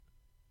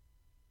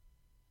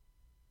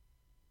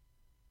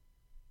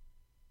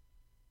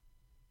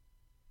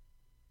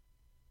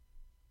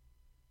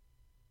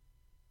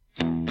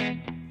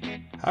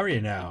How are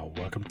you now?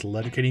 Welcome to the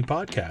Letterkenny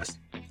Podcast.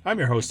 I'm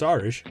your host,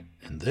 Arish,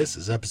 and this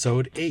is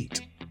episode 8.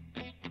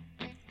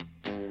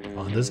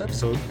 On this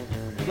episode,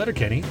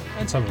 Letterkenny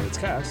and some of its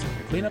cast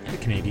clean up the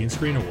Canadian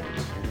Screen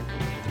Awards.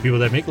 The people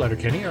that make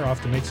Letterkenny are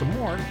off to make some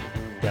more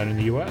down in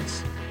the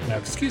US. Now,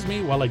 excuse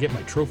me while I get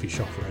my trophy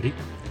shelf ready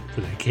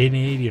for the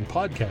Canadian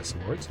Podcast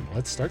Awards, and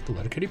let's start the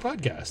Letterkenny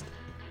Podcast.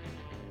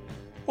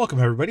 Welcome,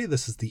 everybody.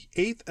 This is the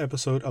 8th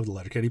episode of the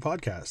Letterkenny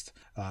Podcast.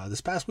 This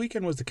past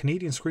weekend was the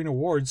Canadian Screen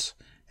Awards,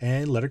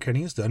 and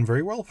Letterkenny has done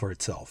very well for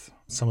itself.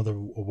 Some of the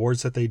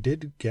awards that they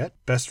did get: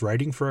 Best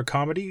Writing for a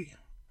Comedy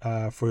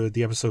for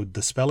the episode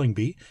The Spelling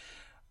Bee.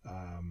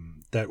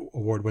 That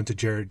award went to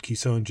Jared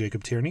Keeso and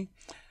Jacob Tierney.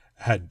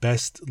 Had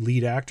Best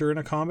Lead Actor in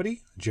a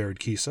Comedy, Jared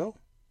Keeso.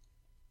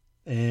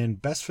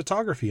 And Best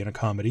Photography in a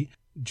Comedy,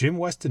 Jim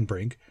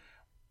Westenbrink,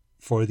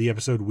 for the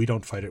episode We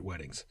Don't Fight at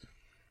Weddings.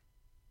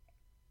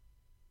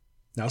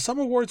 Now, some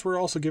awards were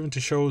also given to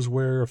shows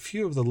where a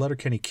few of the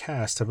Letterkenny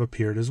cast have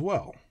appeared as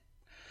well.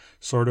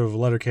 Sort of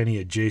Letterkenny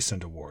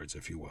adjacent awards,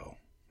 if you will.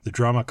 The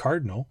Drama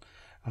Cardinal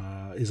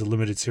is a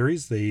limited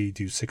series. They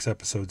do 6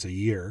 episodes a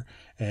year,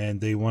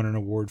 and they won an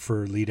award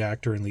for lead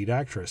actor and lead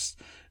actress.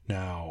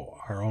 Now,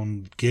 our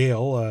own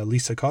Gail,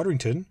 Lisa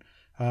Codrington,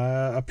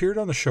 appeared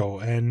on the show,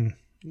 and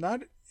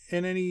not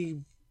in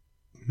any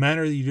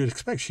manner that you'd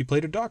expect. She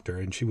played a doctor,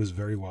 and she was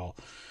very well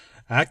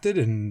acted,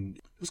 and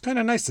it was kind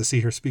of nice to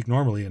see her speak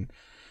normally and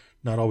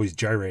not always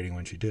gyrating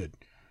when she did.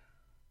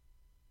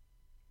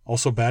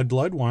 Also, Bad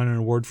Blood won an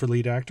award for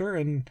lead actor,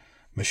 and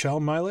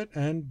Michelle Milot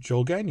and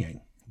Joel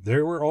Gagnon.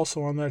 They were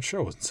also on that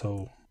show,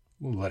 so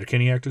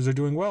Letterkenny actors are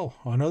doing well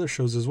on other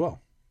shows as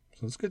well.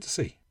 So it's good to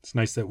see. It's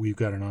nice that we've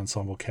got an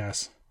ensemble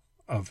cast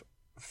of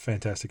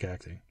fantastic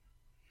acting.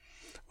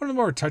 One of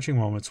the more touching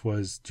moments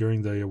was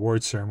during the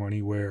awards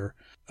ceremony where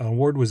an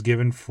award was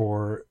given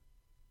for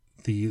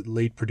the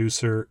late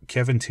producer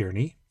Kevin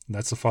Tierney, and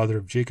that's the father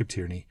of Jacob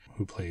Tierney,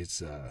 who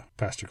plays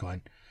Pastor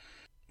Glenn,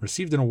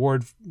 received an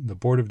award from the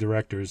Board of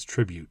Directors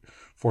tribute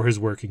for his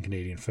work in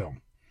Canadian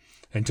film.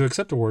 And to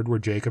accept the award were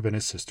Jacob and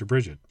his sister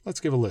Bridget.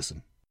 Let's give a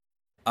listen.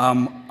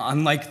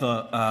 Unlike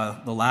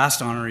the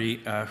last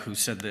honoree who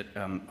said that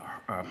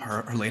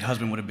her late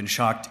husband would have been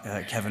shocked,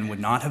 Kevin would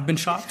not have been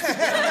shocked.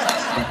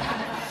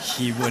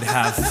 He would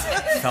have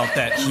felt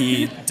that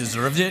he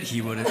deserved it.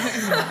 He would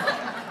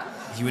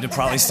have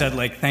probably said,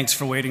 like, thanks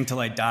for waiting till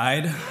I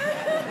died.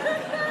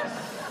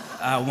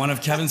 One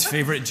of Kevin's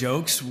favorite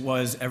jokes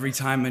was every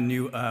time a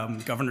new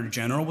Governor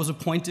General was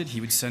appointed, he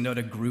would send out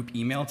a group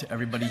email to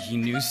everybody he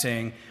knew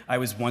saying, I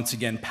was once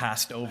again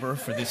passed over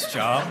for this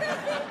job.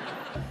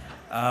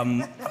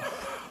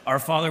 Our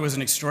father was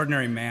an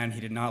extraordinary man. He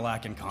did not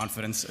lack in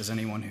confidence, as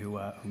anyone who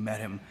met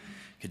him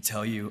could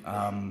tell you.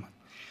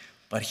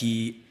 But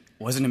he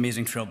was an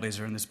amazing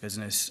trailblazer in this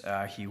business.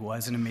 He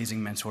was an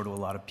amazing mentor to a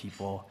lot of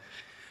people.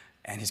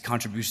 And his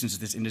contributions to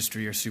this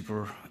industry are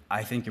super,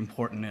 I think,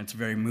 important. And it's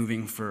very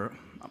moving for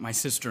my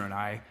sister and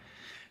I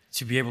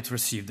to be able to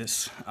receive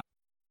this.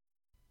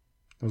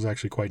 It was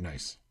actually quite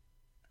nice.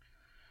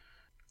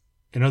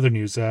 In other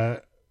news,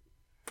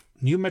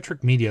 New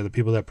Metric Media, the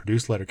people that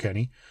produce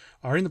Letterkenny,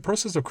 are in the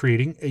process of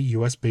creating a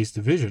US-based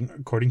division,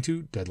 according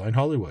to Deadline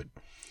Hollywood.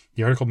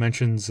 The article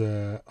mentions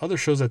other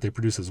shows that they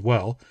produce as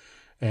well,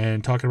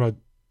 and talking about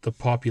the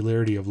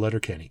popularity of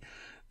Letterkenny.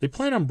 They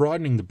plan on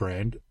broadening the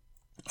brand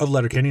of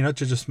Letterkenny, not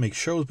to just make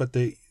shows, but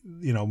they,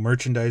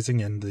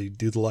 merchandising, and they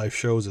do the live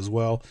shows as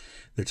well.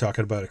 They're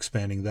talking about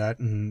expanding that.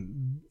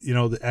 And,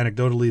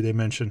 anecdotally, they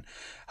mention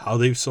how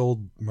they've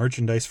sold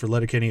merchandise for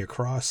Letterkenny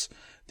across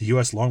the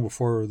U.S. long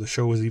before the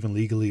show was even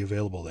legally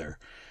available there.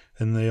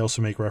 And they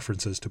also make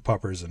references to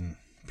puppers and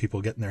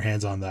people getting their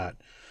hands on that.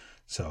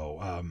 So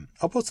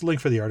I'll post a link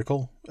for the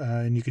article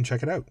and you can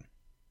check it out.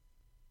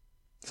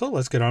 So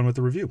let's get on with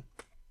the review.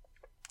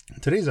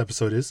 Today's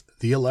episode is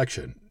The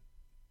Election.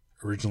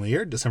 Originally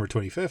aired December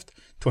 25th,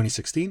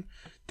 2016,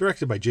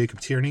 directed by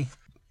Jacob Tierney,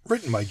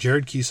 written by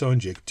Jared Keeso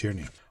and Jacob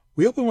Tierney.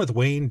 We open with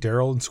Wayne,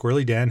 Daryl, and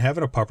Squirrely Dan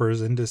having a puppers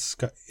in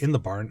the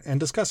barn and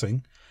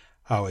discussing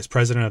how, as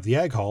president of the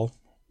Ag Hall,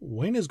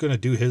 Wayne is going to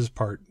do his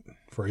part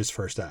for his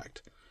first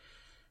act.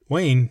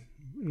 Wayne,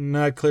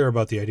 not clear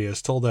about the idea,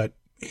 is told that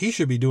he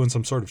should be doing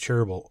some sort of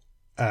charitable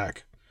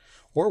act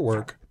or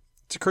work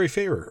to curry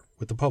favor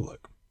with the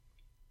public.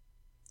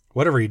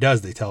 Whatever he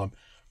does, they tell him,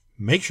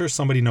 make sure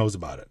somebody knows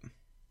about it.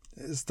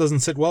 This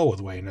doesn't sit well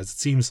with Wayne, as it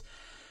seems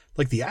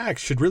like the act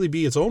should really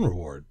be its own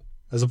reward,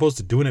 as opposed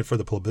to doing it for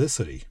the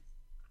publicity.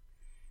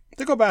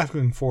 They go back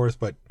and forth,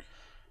 but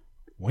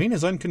Wayne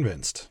is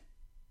unconvinced.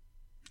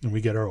 And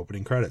we get our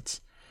opening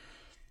credits.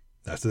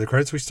 After the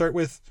credits, we start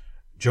with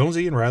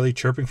Jonesy and Riley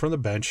chirping from the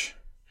bench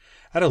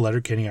at a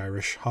Letterkenny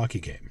Irish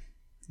hockey game.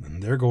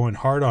 And they're going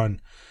hard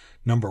on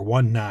number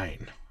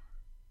 19.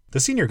 The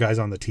senior guys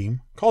on the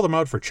team call them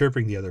out for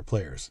chirping the other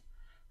players,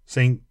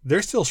 saying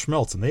they're still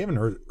schmelts and they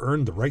haven't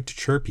earned the right to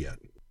chirp yet.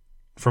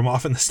 From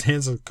off in the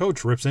stands, the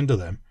coach rips into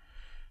them.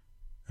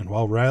 And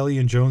while Riley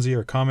and Jonesy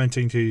are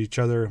commenting to each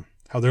other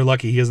how they're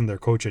lucky he isn't their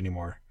coach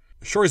anymore,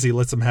 Shoresy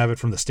lets them have it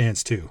from the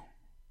stands too.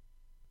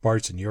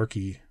 Bartz and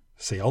Yorkie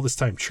say all this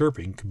time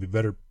chirping could be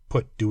better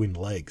put doing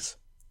legs.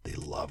 They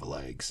love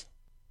legs.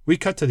 We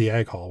cut to the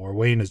Ag Hall where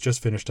Wayne has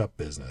just finished up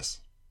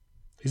business.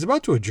 He's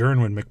about to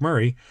adjourn when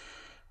McMurray,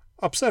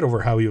 upset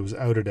over how he was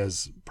outed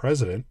as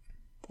president,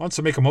 wants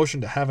to make a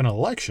motion to have an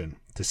election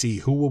to see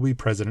who will be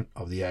president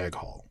of the Ag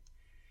Hall.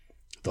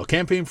 They'll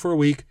campaign for a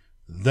week,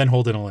 then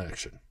hold an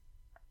election.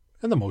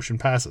 And the motion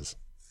passes.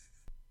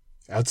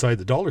 Outside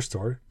the dollar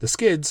store, the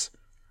Skids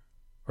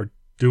are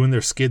doing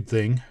their skid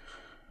thing.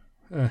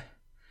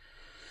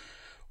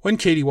 When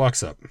Katie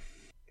walks up,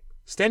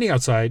 standing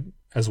outside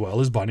as well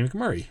is Bonnie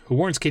McMurray, who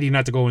warns Katie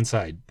not to go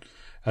inside,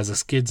 as the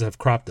Skids have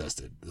crop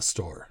dusted the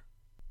store.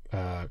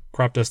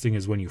 Crop dusting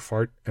is when you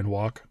fart and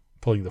walk,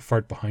 pulling the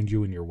fart behind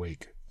you in your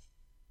wake.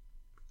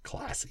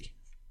 Classy.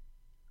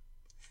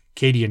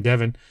 Katie and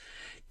Devin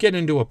get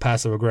into a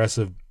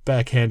passive-aggressive,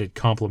 backhanded,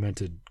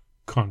 complimented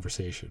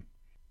conversation.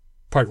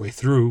 Partway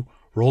through,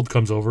 Rold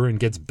comes over and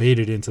gets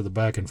baited into the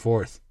back and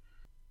forth.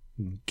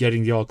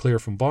 Getting the all clear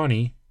from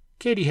Bonnie,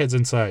 Katie heads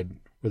inside,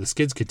 where the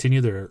Skids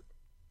continue their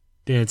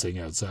dancing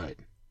outside.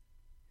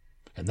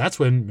 And that's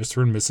when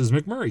Mr. and Mrs.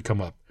 McMurray come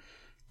up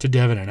to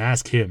Devin and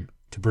ask him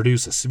to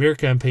produce a smear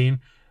campaign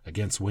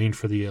against Wayne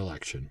for the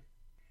election.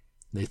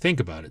 They think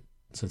about it.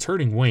 Since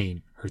hurting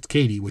Wayne hurts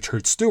Katie, which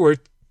hurts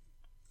Stuart,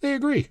 they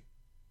agree.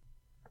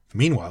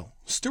 Meanwhile,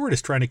 Stuart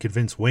is trying to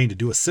convince Wayne to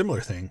do a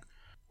similar thing,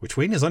 which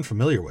Wayne is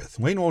unfamiliar with.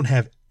 Wayne won't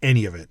have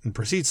any of it and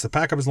proceeds to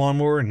pack up his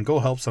lawnmower and go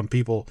help some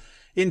people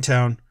in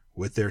town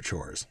with their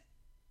chores.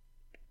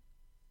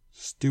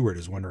 Stuart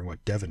is wondering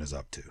what Devin is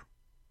up to.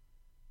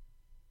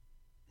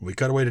 We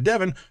cut away to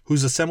Devin,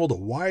 who's assembled a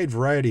wide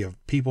variety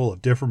of people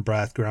of different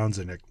backgrounds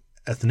and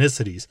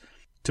ethnicities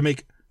to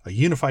make a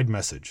unified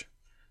message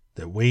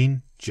that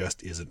Wayne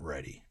just isn't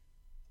ready.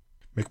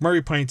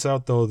 McMurray points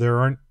out, though, there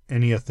aren't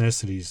any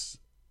ethnicities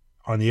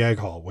on the Ag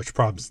Hall, which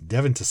prompts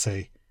Devin to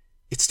say,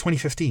 "It's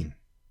 2015.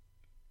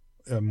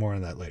 More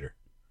on that later.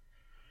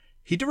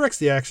 He directs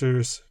the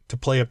actors to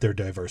play up their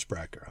diverse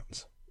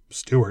backgrounds.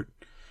 Stuart,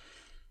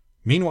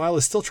 meanwhile,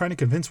 is still trying to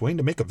convince Wayne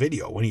to make a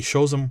video when he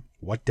shows him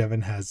what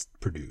Devin has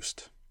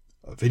produced.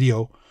 A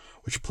video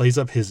which plays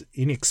up his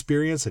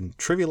inexperience and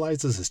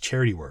trivializes his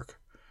charity work.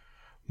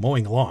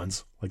 Mowing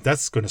lawns, like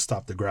that's going to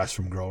stop the grass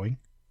from growing.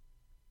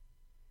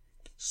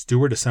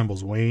 Stuart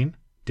assembles Wayne,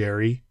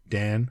 Derry,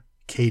 Dan,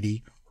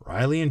 Katie,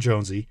 Riley, and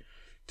Jonesy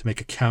to make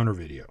a counter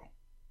video.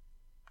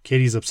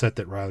 Katie's upset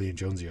that Riley and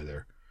Jonesy are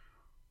there.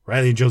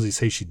 Riley and Jonesy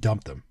say she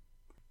dumped them.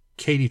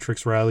 Katie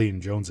tricks Riley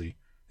and Jonesy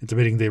into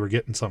admitting they were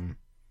getting some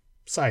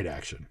side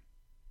action.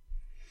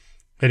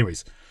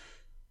 Anyways,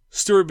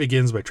 Stuart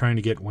begins by trying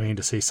to get Wayne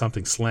to say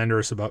something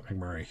slanderous about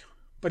McMurray,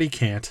 but he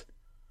can't.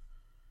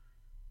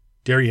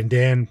 Derry and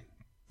Dan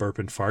burp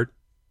and fart.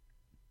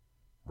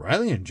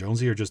 Riley and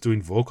Jonesy are just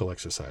doing vocal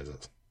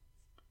exercises.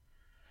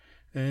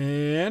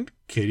 And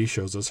Katie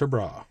shows us her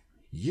bra.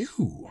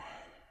 You.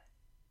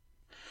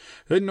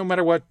 And no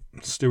matter what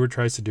Stuart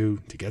tries to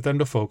do to get them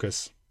to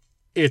focus,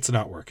 it's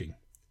not working,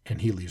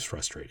 and he leaves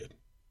frustrated.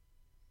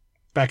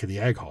 Back at the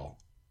Ag Hall,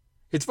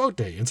 it's vote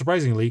day, and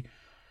surprisingly,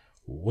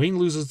 Wayne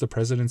loses the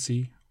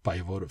presidency by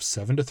a vote of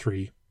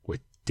 7-3,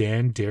 with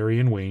Dan, Derry,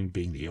 and Wayne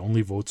being the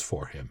only votes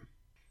for him.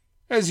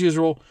 As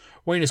usual,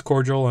 Wayne is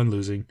cordial on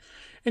losing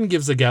and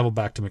gives the gavel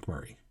back to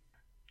McMurray.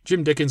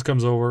 Jim Dickens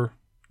comes over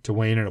to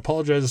Wayne and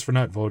apologizes for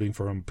not voting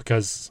for him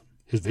because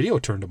his video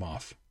turned him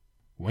off.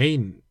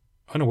 Wayne,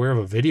 unaware of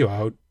a video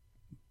out,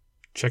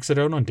 checks it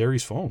out on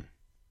Derry's phone.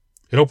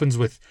 It opens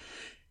with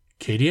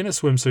Katie in a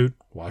swimsuit,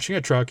 washing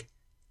a truck,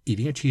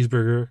 eating a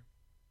cheeseburger,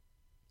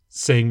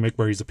 saying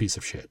McMurray's a piece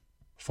of shit,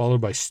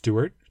 followed by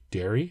Stuart,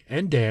 Derry,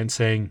 and Dan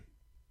saying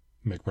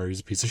McMurray's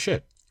a piece of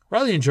shit.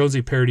 Riley and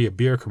Jonesy parody a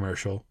beer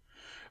commercial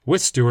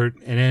with Stuart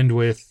and end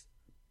with,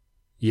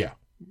 yeah,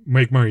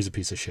 McMurray's a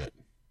piece of shit.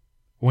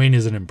 Wayne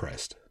isn't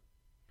impressed.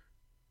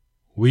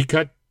 We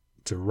cut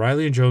to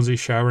Riley and Jonesy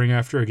showering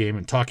after a game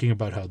and talking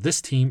about how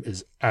this team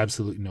is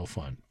absolutely no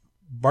fun.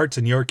 Bart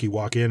and Yorkie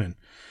walk in and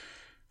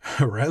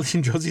Riley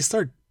and Jonesy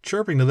start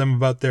chirping to them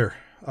about their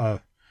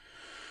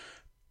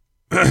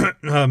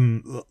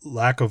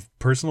lack of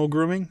personal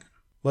grooming,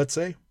 let's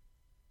say.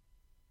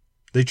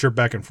 They chirp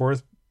back and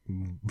forth,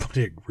 but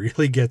it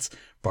really gets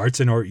Bart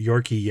and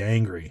Yorkie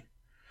angry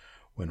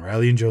when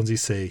Riley and Jonesy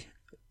say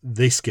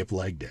they skip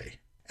leg day.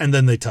 And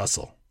then they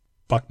tussle,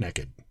 buck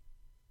naked,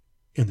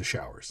 in the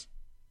showers.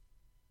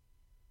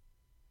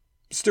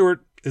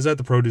 Stuart is at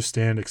the produce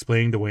stand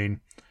explaining to Wayne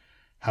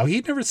how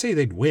he'd never say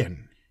they'd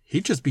win.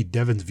 He'd just beat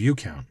Devin's view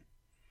count.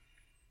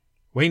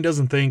 Wayne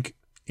doesn't think,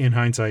 in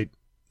hindsight,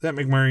 that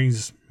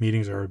McMurray's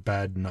meetings are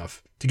bad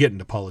enough to get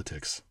into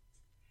politics.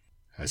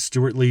 As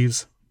Stuart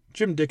leaves,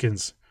 Jim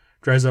Dickens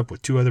drives up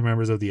with two other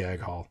members of the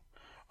Ag Hall,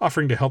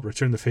 offering to help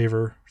return the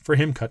favor for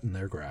him cutting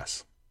their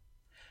grass.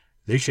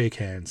 They shake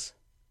hands.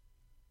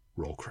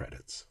 Roll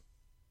credits.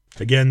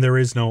 Again, there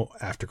is no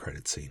after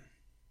credit scene.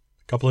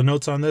 A couple of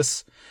notes on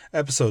this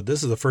episode.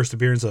 This is the first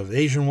appearance of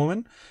Asian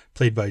woman,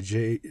 played by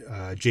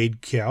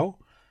Jade Kiao.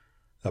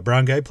 A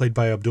brown guy, played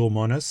by Abdul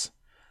Monas.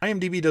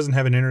 IMDb doesn't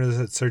have an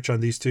internet search on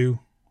these two,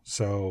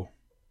 so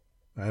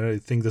I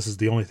think this is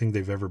the only thing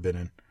they've ever been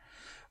in.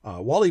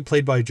 Wally,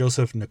 played by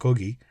Joseph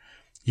Nakogi.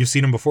 You've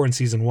seen him before in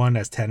season 1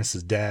 as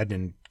Tanis's dad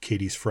and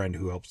Katie's friend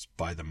who helps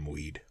buy them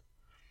weed.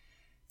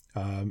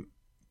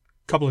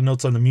 Couple of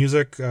notes on the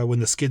music. When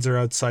the Skids are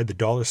outside the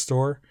dollar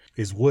store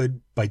is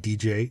Wood by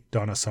DJ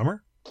Donna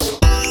Summer.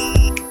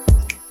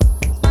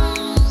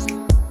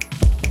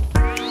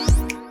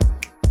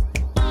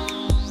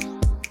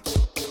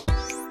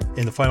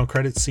 And the final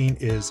credits scene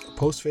is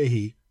Post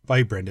Fahey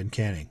by Brendan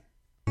Canning.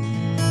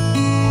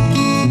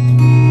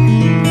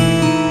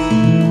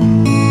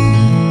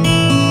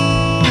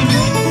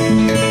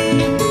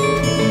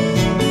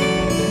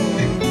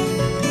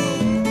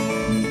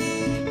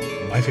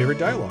 My favorite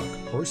dialogue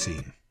or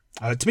scene.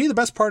 To me, the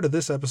best part of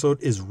this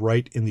episode is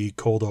right in the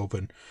cold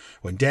open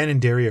when Dan and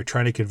Derry are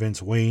trying to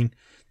convince Wayne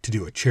to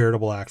do a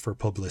charitable act for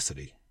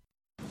publicity.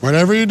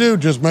 Whatever you do,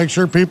 just make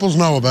sure people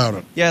know about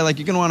it. Yeah, like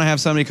you're going to want to have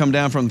somebody come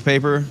down from the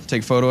paper,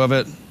 take a photo of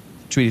it,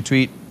 tweet a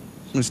tweet,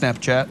 and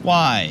Snapchat.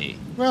 Why?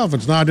 Well, if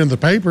it's not in the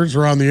papers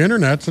or on the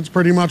internet, it's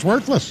pretty much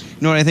worthless.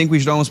 You know what, I think we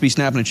should almost be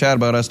snapping a chat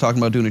about us talking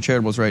about doing the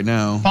charitables right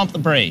now. Pump the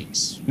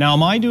brakes. Now,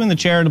 am I doing the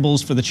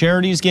charitables for the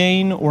charity's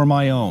gain or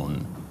my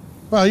own?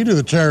 Well, you do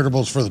the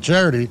charitables for the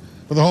charity,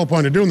 but the whole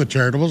point of doing the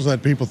charitables is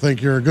that people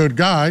think you're a good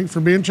guy for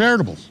being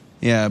charitables.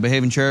 Yeah,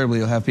 behaving charitably,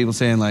 you'll have people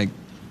saying like,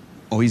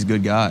 oh, he's a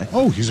good guy.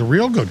 Oh, he's a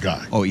real good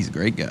guy. Oh, he's a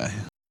great guy.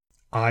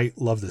 I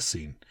love this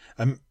scene.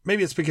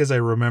 Maybe it's because I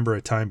remember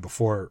a time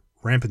before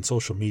rampant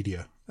social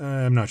media.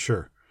 I'm not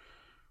sure.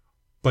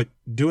 But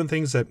doing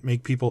things that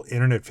make people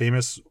internet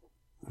famous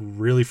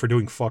really for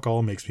doing fuck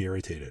all makes me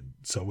irritated.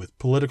 So with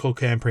political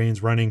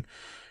campaigns running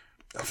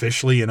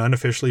officially and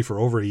unofficially for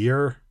over a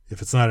year,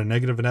 if it's not a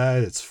negative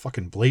ad, it's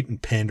fucking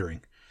blatant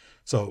pandering.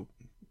 So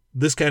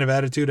this kind of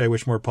attitude I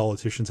wish more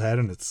politicians had,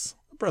 and it's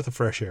a breath of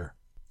fresh air.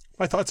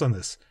 My thoughts on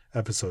this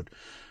episode.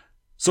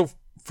 So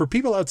for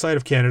people outside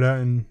of Canada,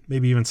 and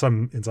maybe even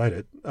some inside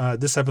it,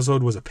 this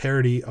episode was a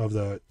parody of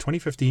the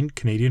 2015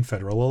 Canadian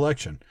federal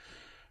election.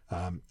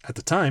 At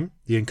the time,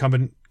 the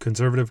incumbent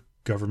Conservative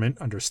government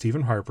under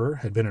Stephen Harper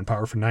had been in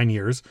power for 9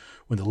 years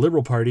when the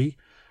Liberal Party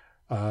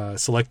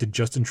selected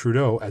Justin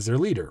Trudeau as their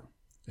leader.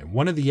 And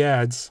one of the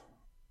ads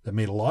that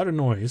made a lot of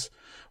noise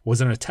was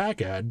an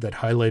attack ad that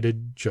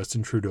highlighted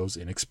Justin Trudeau's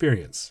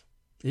inexperience.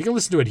 You can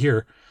listen to it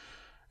here,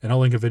 and I'll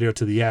link a video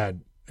to the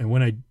ad. And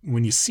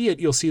when you see it,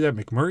 you'll see that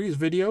McMurray's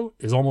video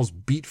is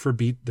almost beat for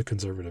beat the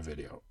Conservative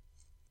video.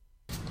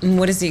 And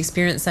what does the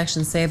experience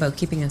section say about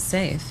keeping us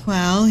safe?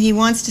 Well, he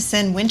wants to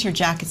send winter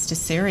jackets to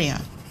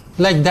Syria.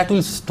 Like that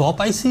will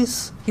stop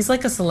ISIS? He's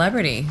like a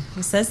celebrity.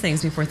 He says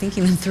things before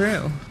thinking them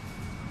through.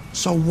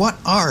 So what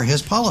are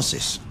his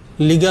policies?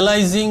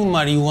 Legalizing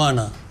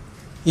marijuana.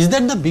 Is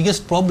that the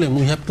biggest problem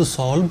we have to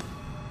solve?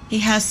 He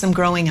has some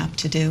growing up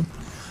to do.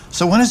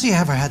 So when has he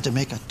ever had to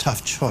make a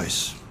tough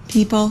choice?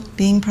 People,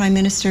 being prime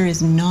minister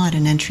is not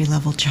an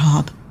entry-level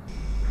job.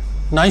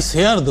 Nice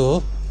hair,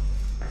 though.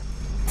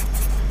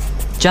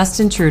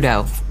 Justin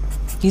Trudeau.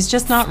 He's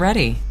just not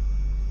ready.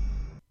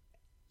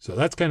 So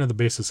that's kind of the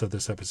basis of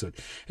this episode.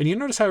 And you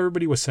notice how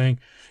everybody was saying,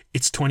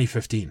 it's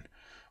 2015.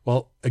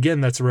 Well,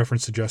 again, that's a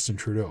reference to Justin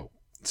Trudeau.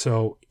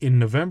 So in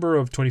November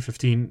of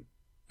 2015,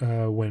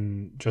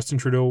 when Justin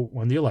Trudeau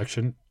won the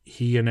election,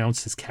 he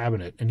announced his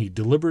cabinet, and he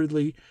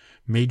deliberately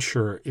made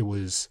sure it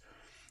was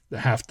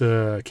half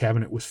the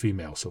cabinet was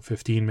female, so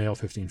 15 male,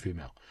 15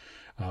 female.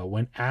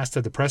 When asked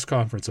at the press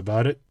conference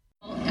about it,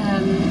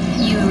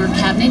 your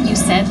cabinet, you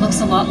said, looks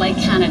a lot like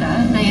Canada,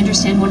 and I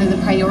understand one of the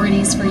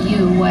priorities for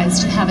you was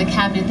to have a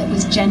cabinet that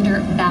was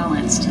gender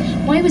balanced.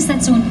 Why was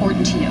that so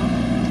important to you?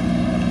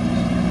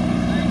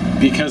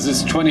 Because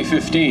it's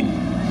 2015.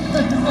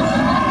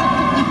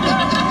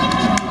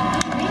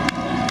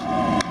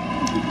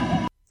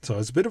 So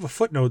as a bit of a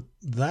footnote,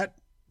 that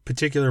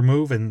particular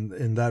move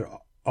and that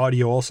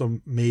audio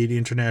also made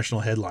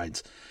international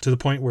headlines to the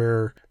point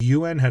where the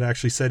UN had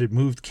actually said it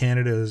moved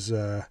Canada's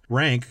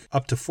rank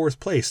up to 4th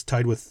place,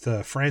 tied with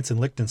France and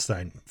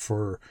Liechtenstein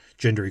for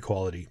gender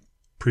equality.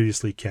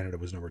 Previously, Canada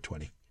was number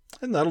 20.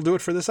 And that'll do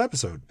it for this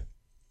episode.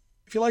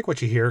 If you like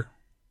what you hear,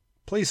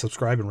 please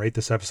subscribe and rate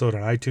this episode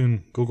on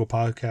iTunes, Google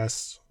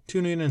Podcasts,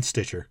 TuneIn, and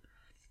Stitcher.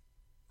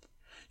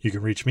 You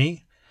can reach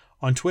me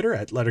on Twitter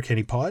at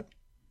LetterkennyPod,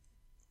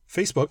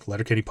 Facebook,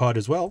 LetterkennyPod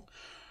as well,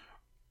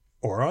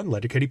 or on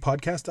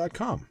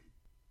letterkennypodcast.com.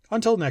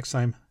 Until next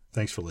time,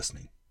 thanks for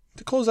listening.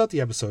 To close out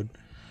the episode,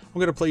 I'm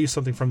going to play you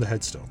something from the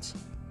Headstones.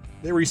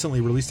 They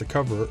recently released a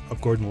cover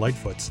of Gordon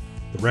Lightfoot's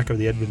The Wreck of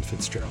the Edmund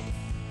Fitzgerald.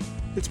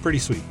 It's pretty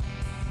sweet.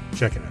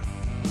 Check it out.